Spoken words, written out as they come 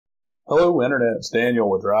Hello Internet, it's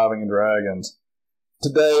Daniel with Driving and Dragons.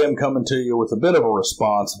 Today I'm coming to you with a bit of a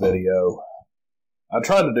response video. I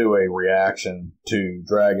tried to do a reaction to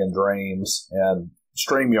Dragon Dreams, and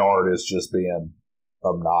StreamYard is just being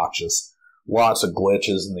obnoxious. Lots of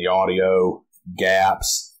glitches in the audio,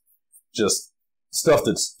 gaps, just stuff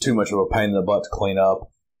that's too much of a pain in the butt to clean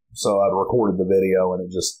up. So I recorded the video and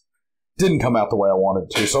it just didn't come out the way I wanted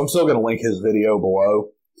it to. So I'm still going to link his video below.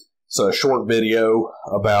 It's a short video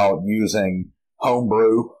about using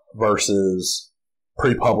Homebrew versus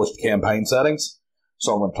pre-published campaign settings.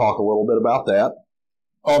 So I'm going to talk a little bit about that.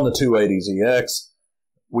 On the 280ZX,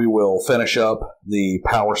 we will finish up the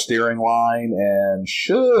power steering line and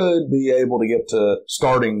should be able to get to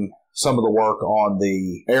starting some of the work on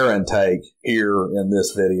the air intake here in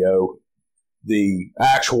this video. The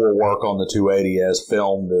actual work on the 280 as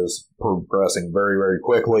filmed is progressing very, very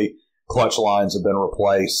quickly. Clutch lines have been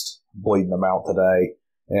replaced, bleeding them out today,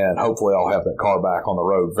 and hopefully I'll have that car back on the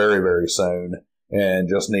road very, very soon, and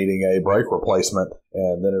just needing a brake replacement,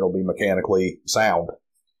 and then it'll be mechanically sound.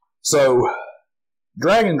 So,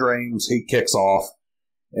 Dragon Dreams, he kicks off,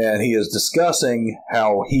 and he is discussing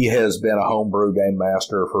how he has been a homebrew game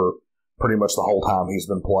master for pretty much the whole time he's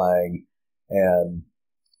been playing, and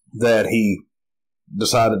that he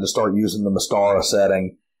decided to start using the Mastara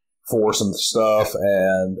setting for some stuff,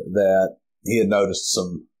 and that he had noticed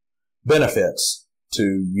some benefits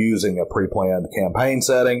to using a pre-planned campaign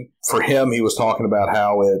setting. For him, he was talking about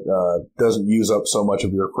how it doesn't use up so much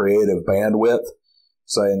of your creative bandwidth,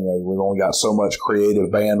 saying, we've only got so much creative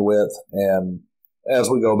bandwidth, and as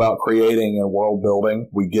we go about creating and world building,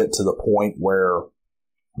 we get to the point where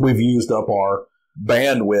we've used up our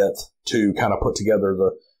bandwidth to kind of put together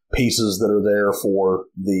the pieces that are there for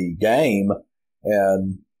the game,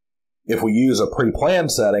 and if we use a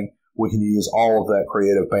pre-planned setting, we can use all of that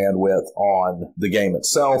creative bandwidth on the game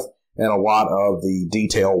itself, and a lot of the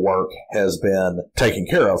detail work has been taken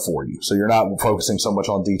care of for you. So you're not focusing so much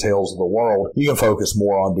on details of the world. You can focus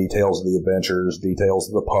more on details of the adventures, details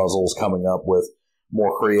of the puzzles, coming up with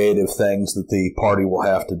more creative things that the party will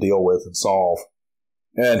have to deal with and solve.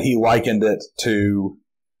 And he likened it to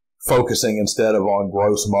focusing instead of on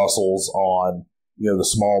gross muscles on, the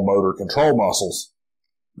small motor control muscles.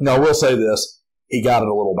 Now, I will say this, he got it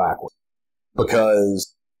a little backwards.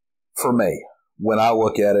 Because, for me, when I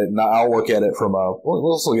look at it, and I'll look at it from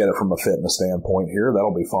let's look at it from a fitness standpoint here,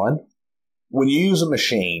 that'll be fun. When you use a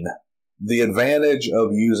machine, the advantage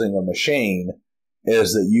of using a machine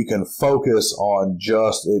is that you can focus on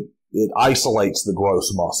it isolates the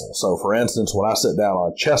gross muscle. So, for instance, when I sit down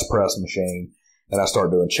on a chest press machine and I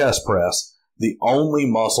start doing chest press, the only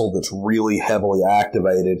muscle that's really heavily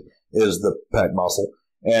activated is the pec muscle.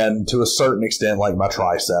 And to a certain extent, like my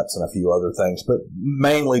triceps and a few other things, but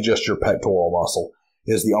mainly just your pectoral muscle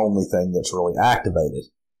is the only thing that's really activated.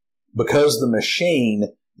 Because the machine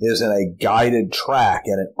is in a guided track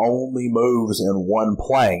and it only moves in one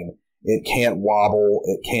plane, it can't wobble,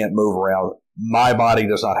 it can't move around. My body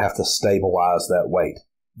does not have to stabilize that weight.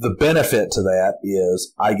 The benefit to that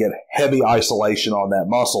is I get heavy isolation on that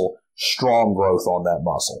muscle, strong growth on that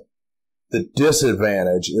muscle. The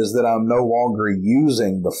disadvantage is that I'm no longer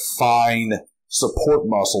using the fine support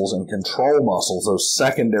muscles and control muscles, those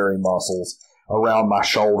secondary muscles around my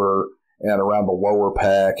shoulder and around the lower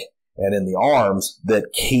pec and in the arms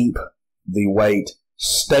that keep the weight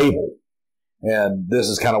stable. And this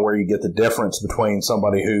is kind of where you get the difference between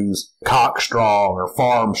somebody who's cock strong or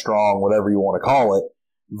farm strong, whatever you want to call it,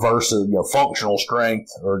 versus functional strength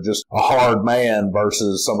or just a hard man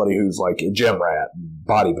versus somebody who's like a gym rat,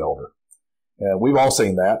 bodybuilder. And we've all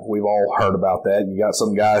seen that. We've all heard about that. You got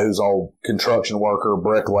some guy who's all construction worker,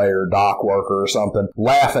 bricklayer, dock worker or something,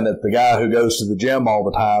 laughing at the guy who goes to the gym all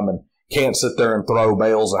the time and can't sit there and throw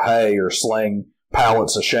bales of hay or sling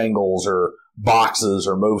pallets of shingles or boxes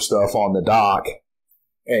or move stuff on the dock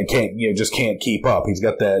and just can't keep up. He's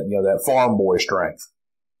got that, that farm boy strength.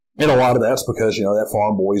 And a lot of that's because, that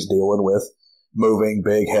farm boy's dealing with moving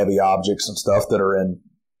big, heavy objects and stuff that are in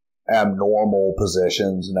abnormal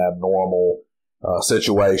positions and abnormal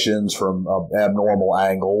situations from abnormal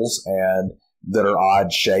angles and that are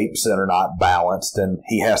odd shapes and are not balanced, and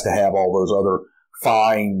he has to have all those other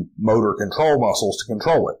fine motor control muscles to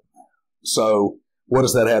control it. So what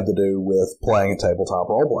does that have to do with playing a tabletop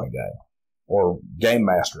role-playing game or game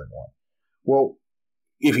mastering one? Well,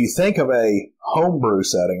 if you think of a homebrew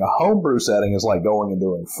setting is like going and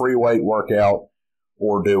doing free weight workout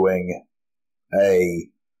or doing a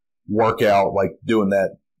workout like doing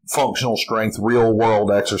that functional strength, real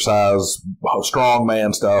world exercise,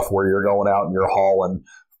 strongman stuff where you're going out and you're hauling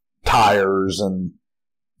tires and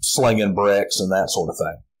slinging bricks and that sort of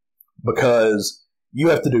thing. because you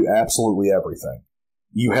have to do absolutely everything.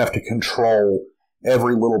 You have to control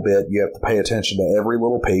every little bit. You have to pay attention to every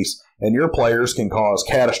little piece. And your players can cause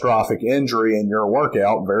catastrophic injury in your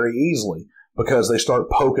workout very easily because they start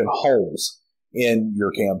poking holes in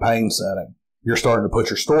your campaign setting. You're starting to put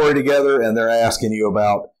your story together, and they're asking you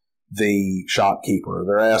about the shopkeeper.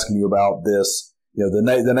 They're asking you about this,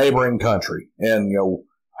 the neighboring country. And,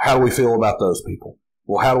 how do we feel about those people?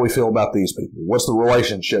 Well, how do we feel about these people? What's the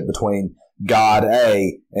relationship between God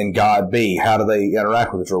A and God B? How do they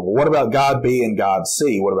interact with each other? Well, what about God B and God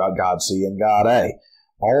C? What about God C and God A?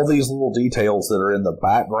 All these little details that are in the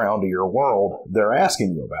background of your world, they're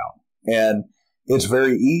asking you about. And it's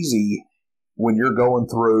very easy when you're going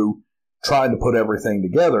through trying to put everything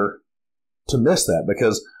together to miss that,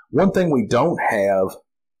 because one thing we don't have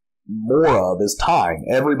more of is time.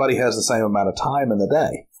 Everybody has the same amount of time in the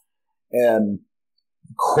day. And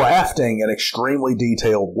crafting an extremely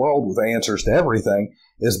detailed world with answers to everything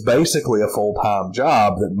is basically a full-time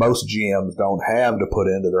job that most GMs don't have to put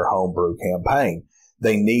into their homebrew campaign.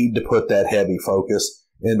 They need to put that heavy focus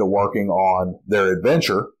into working on their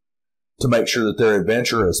adventure to make sure that their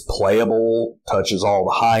adventure is playable, touches all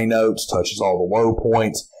the high notes, touches all the low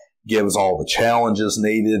points, gives all the challenges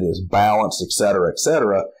needed, is balanced, etc.,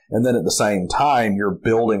 etc. And then at the same time, you're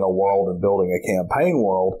building a world and building a campaign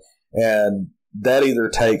world. And that either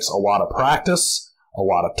takes a lot of practice, a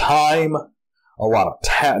lot of time, a lot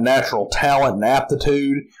of natural talent and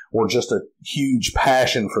aptitude, or just a huge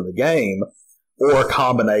passion for the game, or a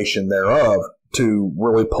combination thereof to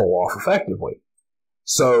really pull off effectively.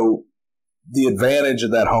 So the advantage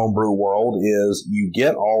of that homebrew world is you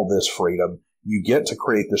get all this freedom. You get to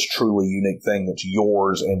create this truly unique thing that's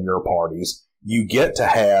yours and your party's. You get to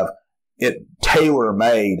have it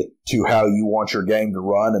tailor-made to how you want your game to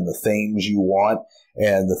run and the themes you want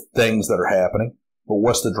and the things that are happening. But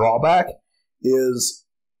what's the drawback is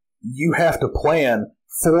you have to plan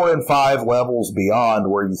 4 and 5 levels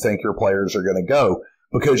beyond where you think your players are going to go,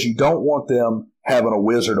 because you don't want them having a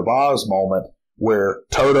Wizard of Oz moment where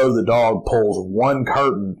Toto the dog pulls one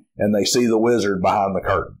curtain and they see the wizard behind the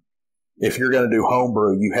curtain. If you're going to do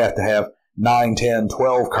homebrew, you have to have 9, 10,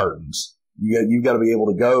 12 curtains. You've got to be able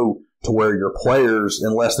to go to where your players,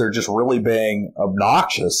 unless they're just really being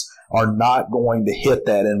obnoxious, are not going to hit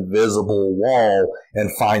that invisible wall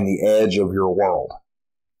and find the edge of your world.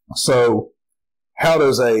 So how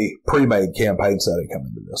does a pre-made campaign setting come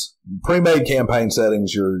into this? Pre-made campaign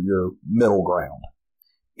setting's your middle ground.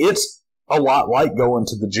 It's a lot like going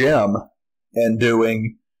to the gym and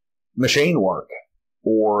doing machine work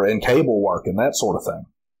and cable work and that sort of thing.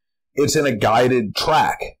 It's in a guided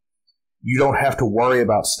track. You don't have to worry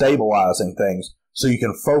about stabilizing things, so you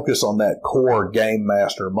can focus on that core game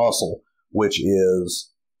master muscle, which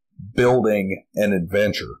is building an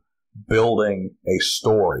adventure, building a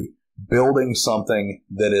story, building something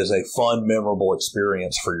that is a fun, memorable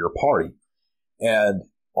experience for your party. And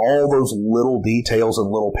all those little details and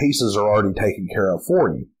little pieces are already taken care of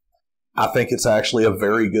for you. I think it's actually a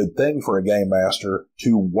very good thing for a game master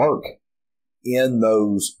to work in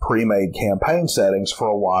those pre-made campaign settings for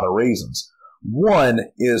a lot of reasons. One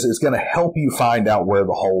is it's going to help you find out where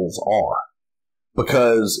the holes are,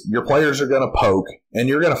 because your players are going to poke, and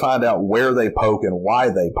you're going to find out where they poke and why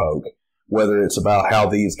they poke, whether it's about how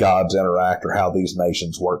these gods interact or how these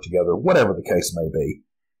nations work together, whatever the case may be.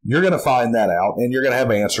 You're going to find that out, and you're going to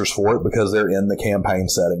have answers for it because they're in the campaign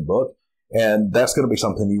setting book, and that's going to be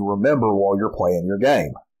something you remember while you're playing your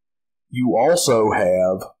game. You also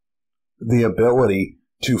have the ability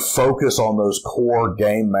to focus on those core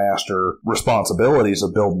game master responsibilities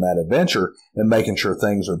of building that adventure and making sure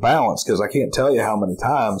things are balanced, because I can't tell you how many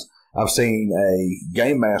times I've seen a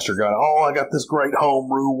game master going, oh, I got this great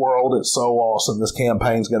homebrew world, it's so awesome, this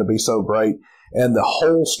campaign's going to be so great, and the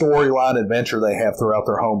whole storyline adventure they have throughout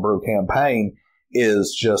their homebrew campaign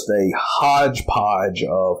is just a hodgepodge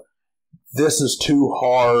of, this is too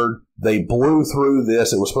hard, they blew through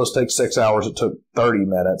this, it was supposed to take 6 hours, it took 30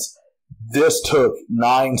 minutes, this took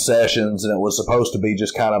 9 sessions, and it was supposed to be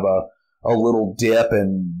just kind of a little dip,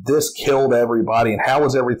 and this killed everybody, and how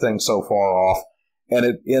was everything so far off? And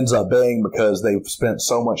it ends up being because they've spent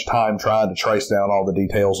so much time trying to trace down all the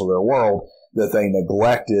details of their world that they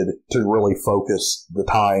neglected to really focus the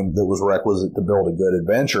time that was requisite to build a good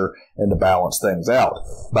adventure and to balance things out.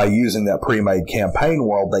 By using that pre-made campaign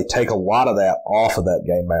world, they take a lot of that off of that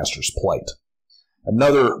game master's plate.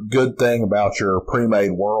 Another good thing about your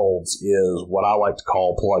pre-made worlds is what I like to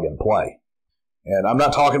call plug and play. And I'm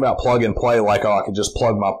not talking about plug and play like, oh, I can just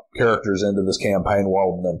plug my characters into this campaign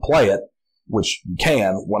world and then play it, which you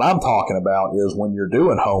can. What I'm talking about is when you're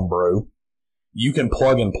doing homebrew, you can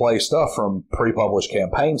plug and play stuff from pre-published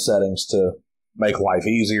campaign settings to make life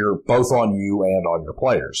easier, both on you and on your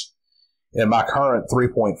players. In my current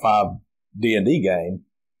 3.5 D&D game,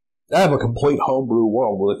 I have a complete homebrew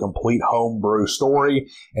world with a complete homebrew story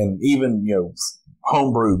and even,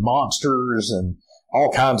 homebrew monsters and all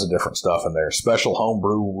kinds of different stuff in there, special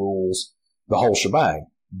homebrew rules, the whole shebang.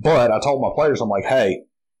 But I told my players, I'm like, hey,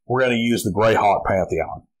 we're going to use the Greyhawk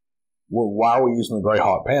Pantheon. Well, why are we using the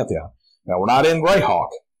Greyhawk Pantheon? Now, we're not in Greyhawk,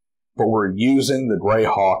 but we're using the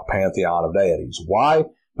Greyhawk Pantheon of deities. Why?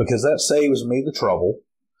 Because that saves me the trouble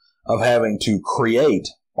of having to create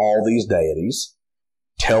all these deities,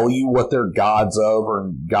 tell you what they're gods of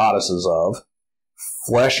or goddesses of,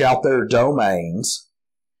 flesh out their domains,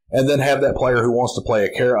 and then have that player who wants to play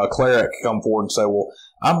a cleric come forward and say, well,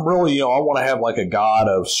 I'm really, I want to have like a god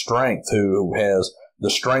of strength who has the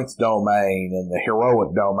strength domain and the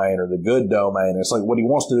heroic domain or the good domain. It's like what he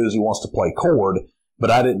wants to do is he wants to play Chord,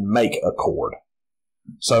 but I didn't make a Chord.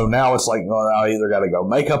 So now it's like, well, I either got to go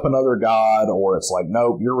make up another god, or it's like,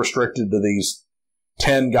 nope, you're restricted to these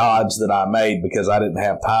 10 gods that I made because I didn't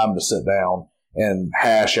have time to sit down and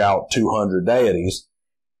hash out 200 deities.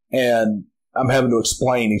 And I'm having to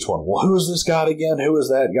explain each one. Well, who is this god again? Who is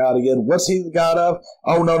that god again? What's he the god of?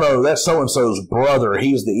 Oh, no, that's so-and-so's brother.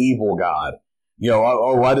 He's the evil god.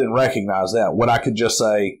 I didn't recognize that. When I could just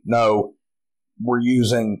say, no, we're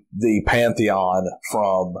using the Pantheon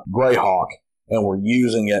from Greyhawk, and we're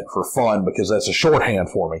using it for fun because that's a shorthand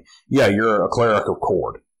for me. Yeah, you're a cleric of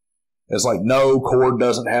Chord. It's like, no, Chord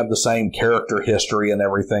doesn't have the same character history and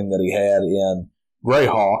everything that he had in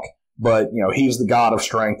Greyhawk, but, he's the god of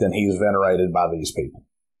strength and he's venerated by these people.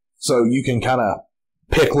 So you can kind of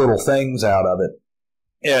pick little things out of it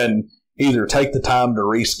and either take the time to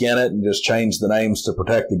reskin it and just change the names to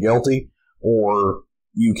protect the guilty, or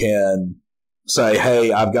you can say,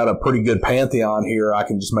 hey, I've got a pretty good pantheon here. I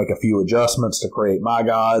can just make a few adjustments to create my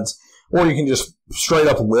gods. Or you can just straight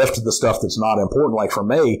up lift the stuff that's not important. Like for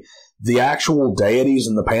me, the actual deities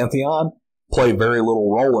in the pantheon play very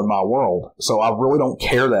little role in my world. So I really don't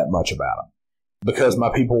care that much about them because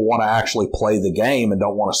my people want to actually play the game and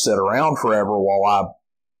don't want to sit around forever while I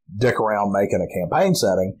dick around making a campaign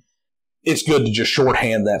setting. It's good to just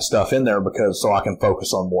shorthand that stuff in there so I can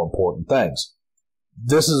focus on more important things.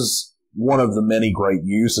 This is one of the many great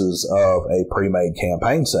uses of a pre-made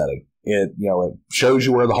campaign setting. It shows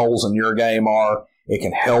you where the holes in your game are. It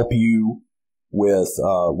can help you with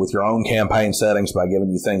your own campaign settings by giving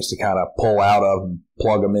you things to kind of pull out of and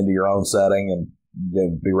plug them into your own setting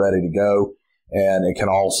and be ready to go. And it can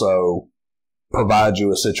also provide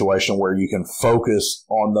you a situation where you can focus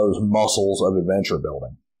on those muscles of adventure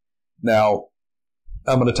building. Now,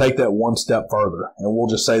 I'm going to take that one step further, and we'll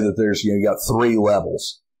just say that there's, you got 3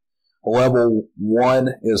 levels. Level 1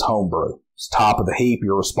 is homebrew. It's top of the heap.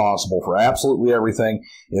 You're responsible for absolutely everything.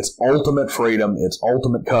 It's ultimate freedom. It's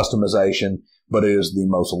ultimate customization, but it is the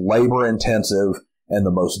most labor-intensive and the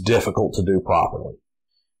most difficult to do properly.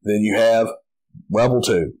 Then you have level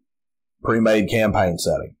 2, pre-made campaign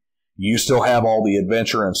setting. You still have all the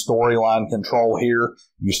adventure and storyline control here.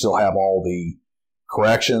 You still have all the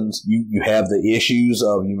corrections. You have the issues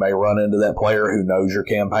of you may run into that player who knows your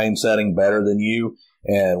campaign setting better than you.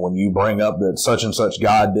 And when you bring up that such and such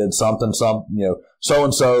god did something,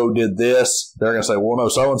 so-and-so did this, they're going to say, well, no,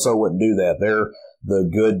 so-and-so wouldn't do that. They're the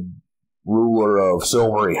good ruler of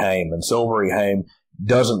Silvery Haim, and Silvery Haim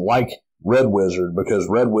doesn't like Red Wizard because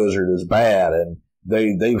Red Wizard is bad, and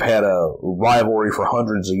they've had a rivalry for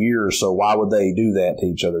hundreds of years, so why would they do that to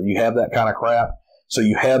each other? You have that kind of crap. So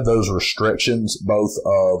you have those restrictions both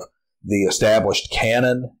of the established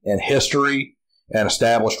canon and history and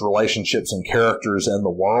established relationships and characters in the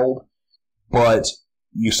world, but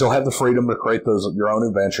you still have the freedom to create your own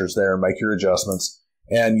adventures there and make your adjustments,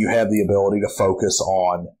 and you have the ability to focus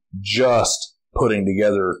on just putting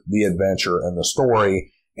together the adventure and the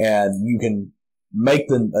story, and you can make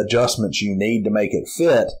the adjustments you need to make it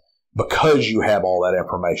fit because you have all that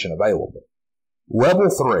information available. Level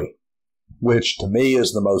 3, which to me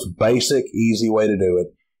is the most basic, easy way to do it,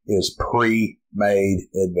 is pre-made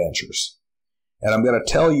adventures. And I'm going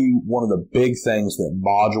to tell you one of the big things that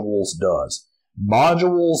Modules does.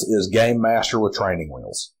 Modules is Game Master with training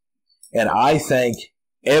wheels. And I think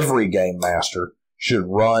every Game Master should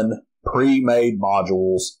run pre-made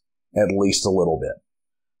modules at least a little bit.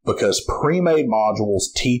 Because pre-made modules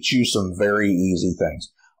teach you some very easy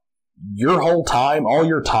things. Your whole time, all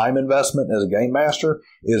your time investment as a Game Master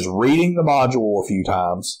is reading the module a few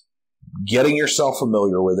times, getting yourself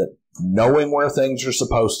familiar with it, knowing where things are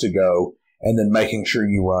supposed to go, and then making sure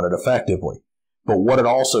you run it effectively. But what it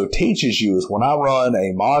also teaches you is when I run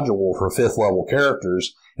a module for 5th level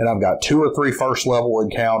characters, and I've got 2 or 3 1st level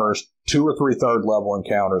encounters, 2 or 3 3rd level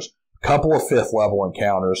encounters, a couple of 5th level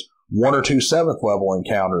encounters, 1 or 2 7th level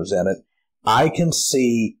encounters in it, I can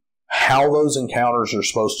see how those encounters are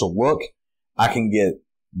supposed to look. I can get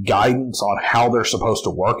guidance on how they're supposed to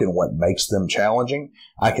work and what makes them challenging.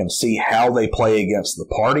 I can see how they play against the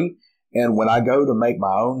party. And when I go to make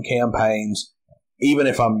my own campaigns, even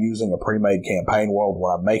if I'm using a pre-made campaign world,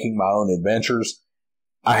 when I'm making my own adventures,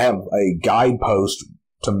 I have a guidepost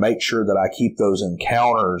to make sure that I keep those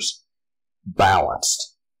encounters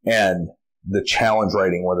balanced and the challenge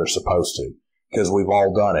rating where they're supposed to. Because we've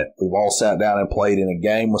all done it. We've all sat down and played in a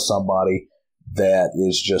game with somebody that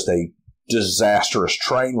is just a disastrous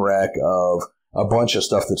train wreck of a bunch of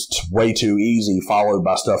stuff that's way too easy followed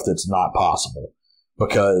by stuff that's not possible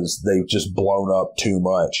because they've just blown up too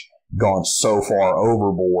much, gone so far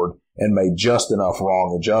overboard, and made just enough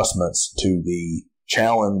wrong adjustments to the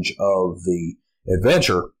challenge of the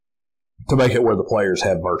adventure to make it where the players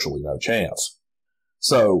have virtually no chance.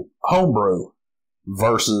 So, Homebrew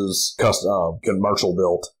versus commercial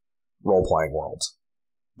built role-playing worlds.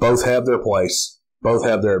 Both have their place. Both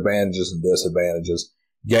have their advantages and disadvantages.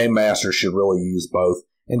 Game masters should really use both.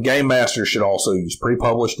 And game masters should also use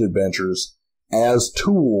pre-published adventures as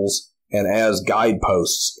tools and as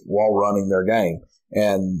guideposts while running their game.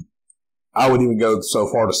 And I would even go so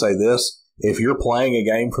far to say this. If you're playing a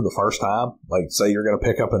game for the first time, like say you're going to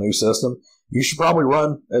pick up a new system, you should probably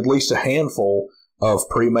run at least a handful of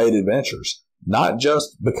pre-made adventures. Not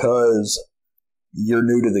just because you're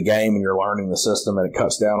new to the game and you're learning the system and it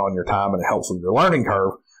cuts down on your time and it helps with your learning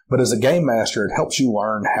curve, but as a game master, it helps you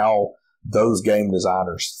learn how those game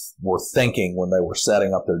designers were thinking when they were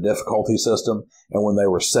setting up their difficulty system and when they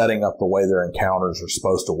were setting up the way their encounters are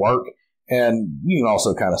supposed to work. And you can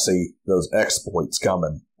also kind of see those exploits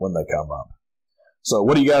coming when they come up. So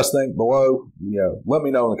what do you guys think below? Let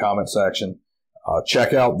me know in the comment section.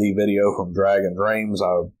 Check out the video from Dragon Dreams.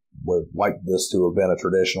 I would like this to have been a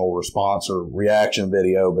traditional response or reaction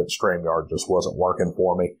video, but StreamYard just wasn't working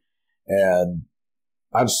for me. And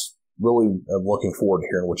I just really am looking forward to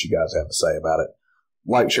hearing what you guys have to say about it.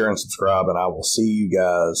 Like, share, and subscribe, and I will see you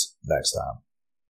guys next time.